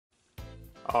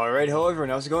Alright, hello everyone,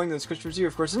 how's it going? This is Christopher here,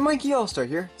 of course, and Mikey All-Star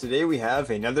here. Today we have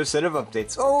another set of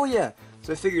updates. Oh yeah!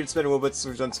 So I figured it's been a little bit since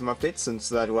we've done some updates since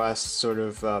that last sort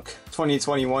of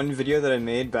 2021 video that I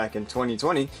made back in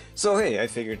 2020. So hey, I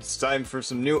figured it's time for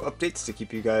some new updates to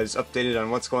keep you guys updated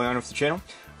on what's going on with the channel.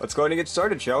 Let's go ahead and get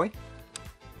started, shall we?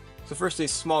 So first, a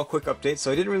small quick update.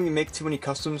 So I didn't really make too many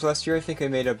customs last year. I think I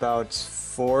made about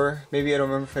 4, maybe. I don't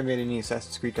remember if I made any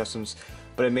Assassin's Creed customs,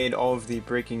 but I made all of the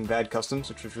Breaking Bad customs,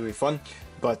 which was really fun.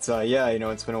 But yeah, you know,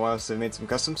 it's been a while since I've made some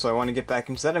customs, so I want to get back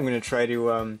into that. I'm going to try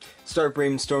to start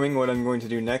brainstorming what I'm going to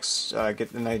do next,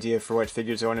 get an idea for what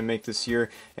figures I want to make this year,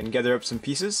 and gather up some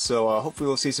pieces. So hopefully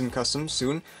we'll see some customs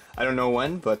soon. I don't know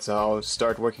when, but I'll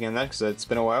start working on that because it's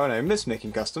been a while and I miss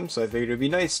making customs, so I figured it would be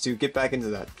nice to get back into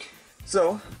that.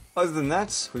 So, other than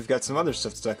that, we've got some other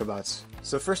stuff to talk about.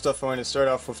 So first off, I want to start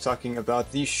off with talking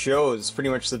about the shows, pretty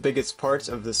much the biggest part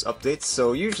of this update.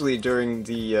 So usually during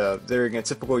a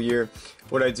typical year,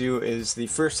 what I do is the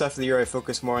first half of the year I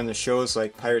focus more on the shows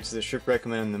like Pirates of the Shipwreck,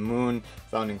 Man on the Moon,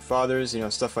 Founding Fathers, you know,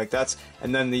 stuff like that.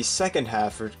 And then the second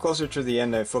half, or closer to the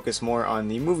end, I focus more on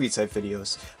the movie type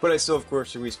videos. But I still, of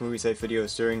course, release movie type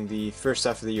videos during the first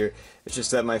half of the year. It's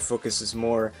just that my focus is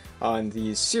more on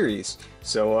these series.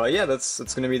 So yeah, that's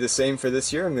going to be the same for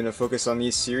this year. I'm going to focus on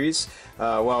these series,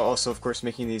 while also, of course,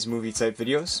 making these movie type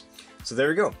videos. So there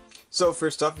we go. So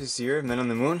first off this year, Men on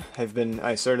the Moon.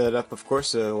 I started that up, of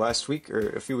course, last week, or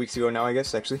a few weeks ago now, I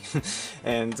guess, actually.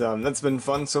 And that's been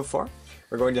fun so far.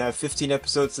 We're going to have 15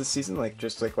 episodes this season,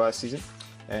 just like last season.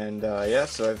 And yeah,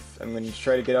 so I'm going to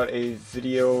try to get out a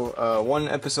video, 1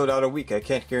 episode out a week. I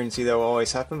can't guarantee that will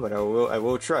always happen, but I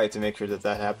will try to make sure that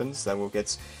that happens. That we'll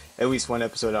get at least 1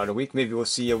 episode out a week. Maybe we'll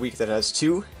see a week that has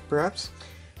 2, perhaps.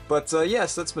 But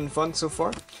yes, that's been fun so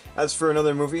far. As for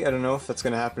another movie, I don't know if that's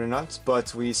going to happen or not,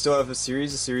 but we still have a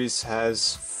series. The series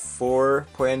has 4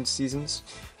 planned seasons,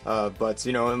 but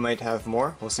you know, it might have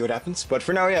more. We'll see what happens. But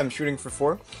for now, yeah, I'm shooting for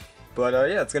 4. But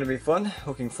yeah, it's going to be fun.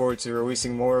 Looking forward to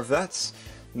releasing more of that.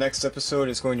 Next episode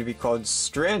is going to be called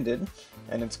Stranded,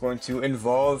 and it's going to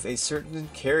involve a certain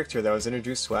character that was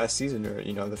introduced last season, or,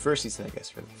 you know, the first season, I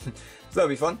guess, really. So that'll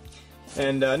be fun.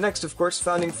 And next, of course,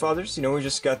 Founding Fathers. You know, we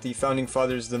just got the Founding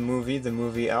Fathers, the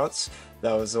movie out.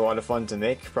 That was a lot of fun to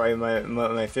make. Probably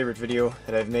my favorite video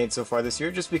that I've made so far this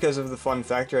year, just because of the fun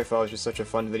factor. I thought it was just such a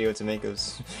fun video to make. It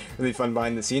was really fun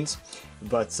behind the scenes.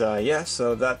 But yeah,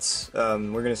 so that's, we're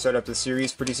going to start up the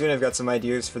series pretty soon. I've got some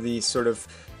ideas for the sort of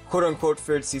quote-unquote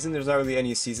third season. There's not really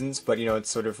any seasons, but you know, it's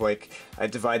sort of like I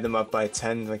divide them up by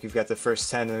 10. Like you've got the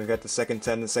first 10, and we've got the second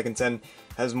 10. The second 10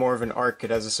 has more of an arc.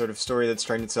 It has a sort of story that's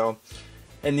trying to tell.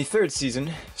 And the third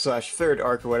season, / third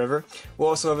arc or whatever, will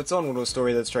also have its own little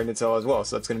story that's trying to tell as well,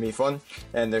 so that's going to be fun.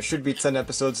 And there should be 10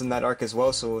 episodes in that arc as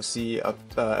well, so we'll see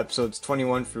episodes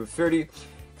 21 through 30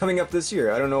 coming up this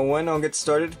year. I don't know when I'll get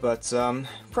started, but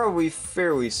probably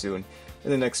fairly soon,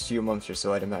 in the next few months or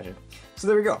so, I'd imagine. So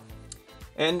there we go.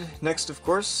 And next, of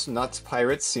course, not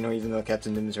pirates, you know, even though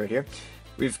Captain Dim is right here,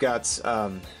 we've got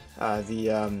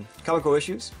the comical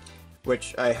issues,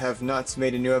 which I have not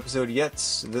made a new episode yet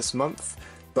this month.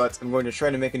 But I'm going to try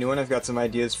to make a new one. I've got some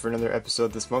ideas for another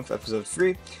episode this month, episode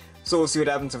 3. So we'll see what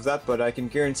happens with that, but I can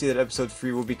guarantee that episode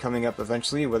 3 will be coming up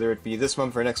eventually, whether it be this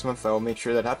month or next month. I will make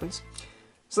sure that happens.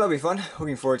 So that'll be fun.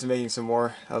 Looking forward to making some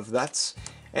more of that.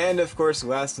 And of course,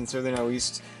 last and certainly not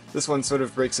least, this one sort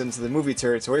of breaks into the movie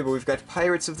territory, but we've got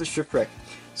Pirates of the Shipwreck.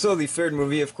 So the third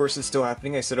movie, of course, is still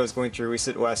happening. I said I was going to release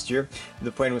it last year.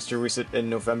 The plan was to release it in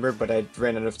November, but I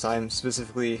ran out of time,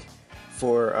 specifically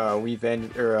for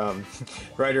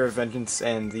Rider of Vengeance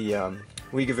and the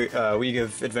League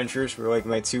of Adventurers were like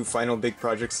my 2 final big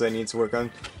projects that I need to work on,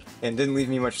 and didn't leave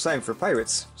me much time for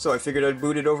Pirates, so I figured I'd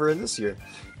boot it over in this year.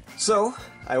 So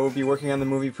I will be working on the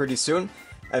movie pretty soon.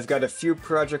 I've got a few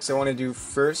projects I want to do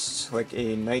first, like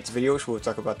a night video, which we'll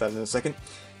talk about that in a second,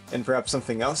 and perhaps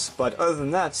something else. But other than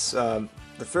that,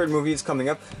 the third movie is coming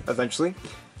up eventually.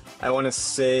 I want to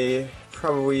say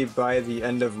probably by the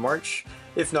end of March.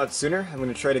 If not sooner. I'm going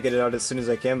to try to get it out as soon as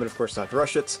I can, but of course not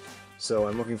rush it. So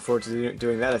I'm looking forward to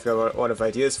doing that. I've got a lot of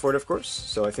ideas for it, of course.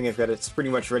 So I think I've got it pretty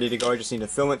much ready to go. I just need to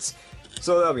film it.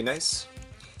 So that'll be nice.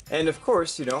 And of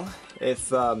course, you know,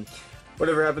 if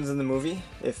whatever happens in the movie,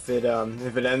 if it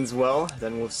ends well,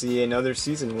 then we'll see another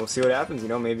season. We'll see what happens. You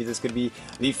know, maybe this could be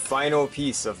the final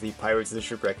piece of the Pirates of the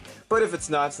Shipwreck. But if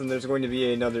it's not, then there's going to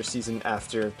be another season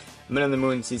after Men on the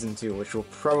Moon Season 2, which will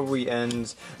probably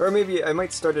end, or maybe I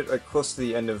might start it close to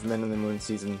the end of Men on the Moon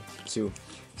Season 2.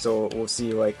 So we'll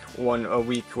see like a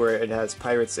week where it has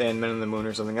Pirates and Men on the Moon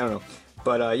or something, I don't know.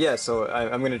 But yeah, so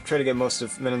I'm going to try to get most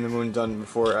of Men on the Moon done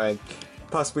before I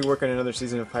possibly work on another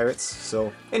season of Pirates.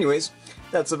 So anyways,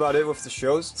 that's about it with the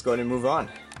shows. Let's go ahead and move on.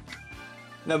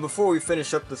 Now before we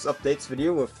finish up this updates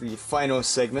video with the final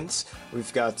segments,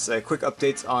 we've got a quick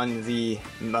update on the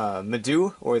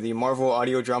Madu, or the Marvel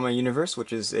Audio Drama Universe,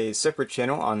 which is a separate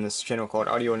channel on this channel called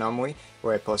Audio Anomaly,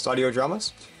 where I post audio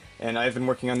dramas. And I've been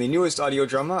working on the newest audio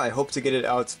drama. I hope to get it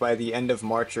out by the end of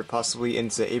March or possibly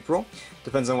into April.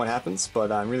 Depends on what happens,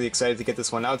 but I'm really excited to get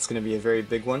this one out. It's going to be a very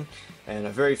big one, and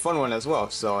a very fun one as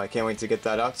well, so I can't wait to get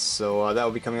that out. So that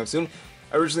will be coming up soon.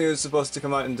 Originally it was supposed to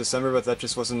come out in December, but that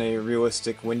just wasn't a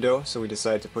realistic window, so we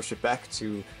decided to push it back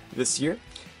to this year.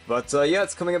 But yeah,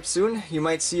 it's coming up soon. You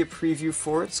might see a preview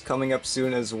for it coming up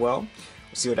soon as well.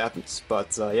 We'll see what happens,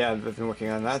 but yeah, I've been working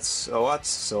on that a lot,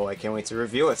 so I can't wait to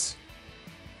review it.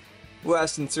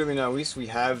 Last and certainly not least, we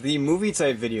have the movie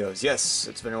type videos. Yes,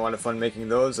 it's been a lot of fun making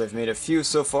those. I've made a few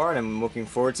so far, and I'm looking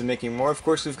forward to making more. Of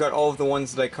course, we've got all of the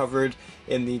ones that I covered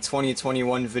in the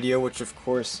 2021 video, which of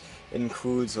course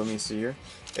includes, let me see here,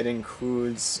 it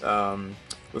includes,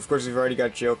 of course we've already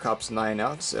got Jail Cops 9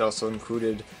 out. It also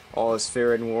included All Is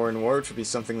Fair in War, which will be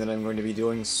something that I'm going to be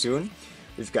doing soon.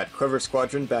 We've got Clever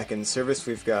Squadron back in service.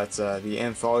 We've got the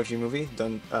anthology movie,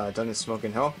 Done in Smoke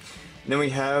and Hell. And then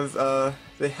we have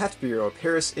the Hat Bureau,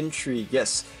 Paris Intrigue.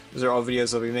 Yes, those are all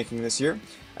videos I'll be making this year.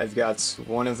 I've got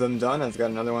one of them done. I've got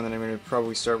another one that I'm going to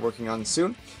probably start working on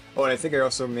soon. Oh, and I think I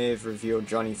also may have revealed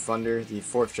Johnny Thunder, the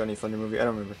 4th Johnny Thunder movie. I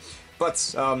don't remember.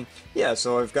 But, yeah,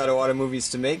 so I've got a lot of movies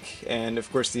to make, and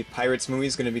of course the Pirates movie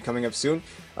is going to be coming up soon.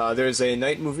 There's a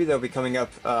night movie that will be coming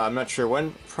up, I'm not sure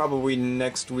when, probably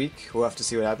next week. We'll have to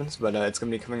see what happens, but it's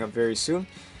going to be coming up very soon.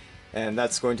 And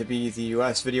that's going to be the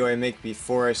last video I make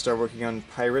before I start working on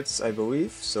Pirates, I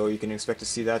believe. So you can expect to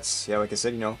see that, yeah, like I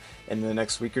said, you know, in the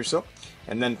next week or so.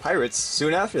 And then Pirates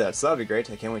soon after that, so that'll be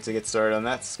great. I can't wait to get started on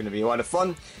that. It's going to be a lot of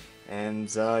fun. And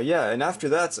yeah, and after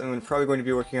that, I'm probably going to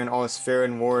be working on All Is Fair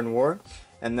in War.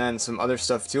 And then some other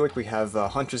stuff too, like we have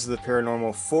Hunters of the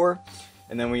Paranormal 4.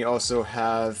 And then we also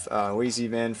have Lazy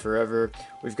Man Forever.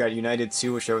 We've got United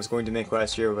 2, which I was going to make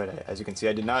last year, but as you can see,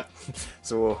 I did not.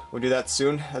 So we'll do that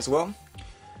soon as well.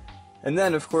 And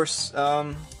then, of course,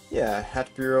 yeah, Hat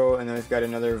Bureau, and then we've got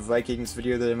another Vikings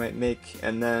video that I might make.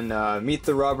 And then Meet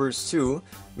the Robbers 2.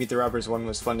 Meet the Robbers 1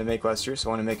 was fun to make last year, so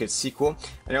I want to make it a sequel.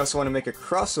 And I also want to make a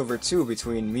crossover too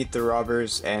between Meet the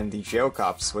Robbers and the Jail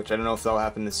Cops, which I don't know if that'll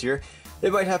happen this year.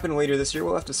 It might happen later this year,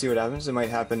 we'll have to see what happens. It might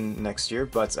happen next year,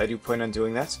 but I do plan on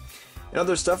doing that. And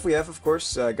other stuff we have, of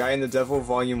course, Guy and the Devil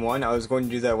Volume 1. I was going to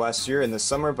do that last year in the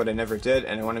summer, but I never did,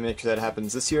 and I want to make sure that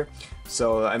happens this year.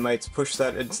 So I might push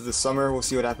that into the summer, we'll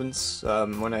see what happens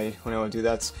when I want to do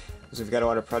that. Because we've got a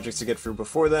lot of projects to get through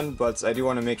before then, but I do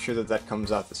want to make sure that that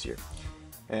comes out this year.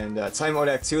 And Time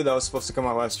ODAC 2, that was supposed to come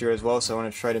out last year as well, so I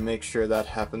want to try to make sure that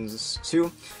happens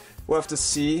too. We'll have to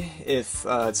see if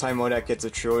Time ODAC gets a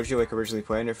trilogy like originally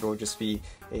planned, if it will just be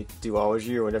a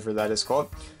duology or whatever that is called.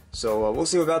 So we'll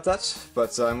see about that,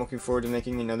 but I'm looking forward to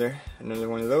making another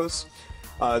one of those.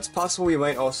 It's possible we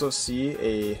might also see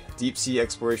a Deep Sea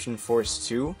Exploration Force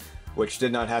 2, which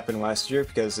did not happen last year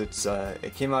because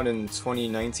it came out in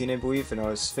 2019, I believe, and I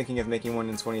was thinking of making one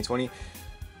in 2020.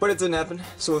 But it didn't happen,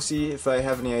 so we'll see if I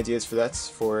have any ideas for that,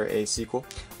 for a sequel.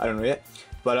 I don't know yet,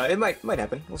 but it might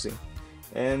happen, we'll see.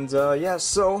 And yeah,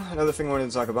 so another thing I wanted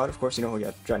to talk about, of course, you know, we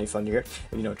got Johnny Thunder here.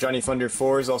 And, you know, Johnny Thunder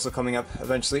 4 is also coming up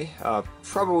eventually,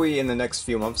 probably in the next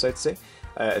few months, I'd say.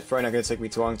 It's probably not going to take me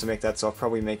too long to make that, so I'll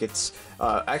probably make it,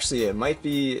 actually, it might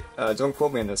be, don't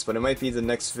quote me on this, but it might be the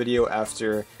next video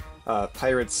after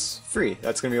Pirates 3.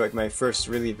 That's going to be like my first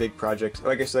really big project.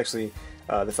 Well, I guess actually,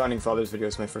 the Founding Fathers video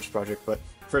is my first project, but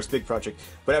first big project.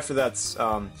 But after that's,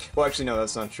 well, actually, no,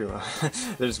 that's not true.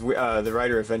 There's the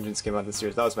Rider of Vengeance came out this year.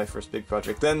 That was my first big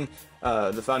project. Then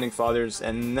the Founding Fathers,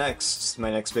 and next, my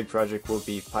next big project will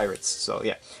be Pirates. So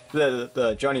yeah,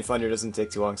 the Johnny Thunder doesn't take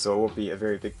too long, so it won't be a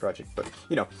very big project. But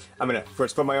you know, I'm gonna of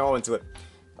course put my all into it.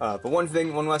 But one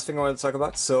last thing I wanted to talk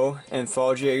about. So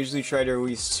anthology, I usually try to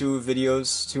release 2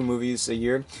 movies a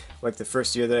year. Like the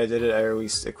first year that I did it, I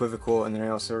released Equivocal, and then I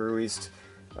also released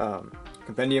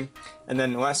Compendium. And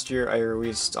then last year I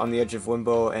released On the Edge of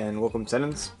Limbo and Welcome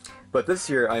Tenants. But this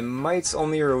year I might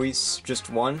only release just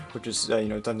one, which is, you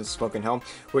know, Done in Smoke and Hell,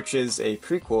 which is a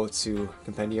prequel to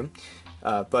Compendium.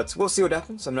 But we'll see what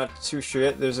happens. I'm not too sure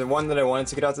yet. There's one that I wanted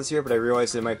to get out this year, but I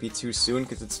realized it might be too soon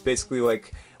because it's basically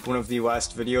like one of the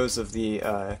last videos of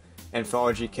the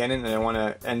anthology canon, and I want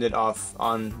to end it off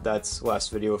on that last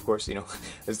video, of course, you know,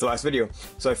 it's the last video.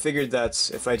 So I figured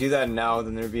that if I do that now,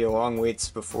 then there'd be a long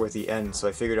wait before the end, so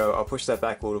I figured I'll push that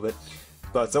back a little bit.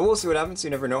 But we'll see what happens, you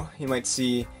never know. You might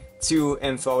see 2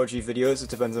 anthology videos, it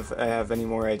depends if I have any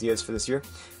more ideas for this year.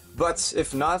 But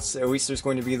if not, at least there's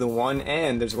going to be the one,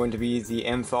 and there's going to be the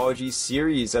anthology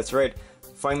series. That's right.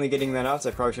 Finally getting that out.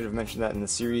 I probably should have mentioned that in the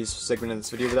series segment of this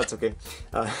video, but that's okay.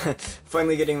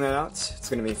 Finally getting that out. It's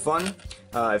going to be fun.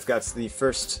 I've got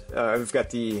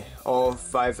the all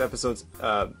 5 episodes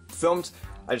filmed.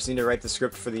 I just need to write the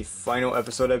script for the final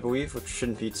episode, I believe, which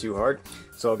shouldn't be too hard.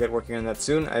 So I'll get working on that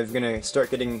soon. I'm going to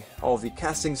start getting all the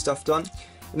casting stuff done.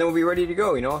 And then we'll be ready to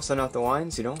go, I'll send out the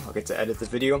lines, I'll get to edit the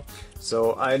video.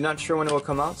 So I'm not sure when it will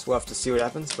come out, so we'll have to see what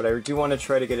happens, but I do want to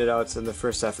try to get it out in the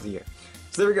first half of the year.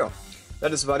 So there we go.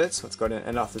 That is about it, so let's go ahead and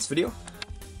end off this video.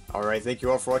 Alright, thank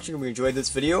you all for watching. We enjoyed this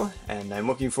video, and I'm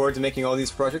looking forward to making all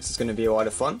these projects. It's going to be a lot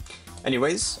of fun.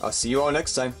 Anyways, I'll see you all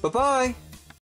next time. Bye-bye!